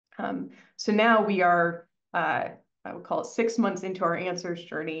So now we are, I would call it 6 months into our answers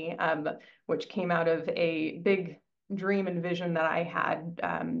journey, which came out of a big dream and vision that I had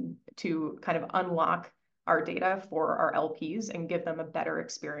to kind of unlock our data for our LPs and give them a better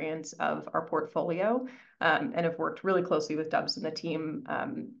experience of our portfolio. And have worked really closely with Dubs and the team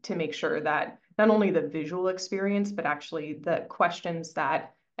to make sure that not only the visual experience, but actually the questions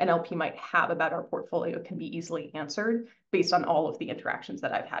that an LP might have about our portfolio can be easily answered based on all of the interactions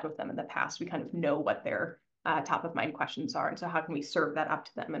that I've had with them in the past. We kind of know what their top of mind questions are. And so how can we serve that up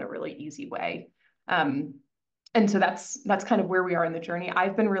to them in a really easy way? And so that's kind of where we are in the journey.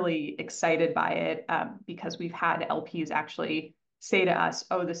 I've been really excited by it because we've had LPs actually say to us,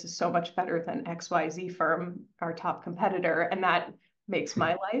 oh, this is so much better than XYZ firm, our top competitor. And that makes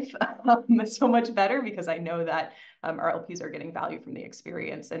my life so much better because I know that our LPs are getting value from the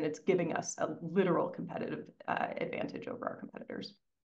experience and it's giving us a literal competitive advantage over our competitors.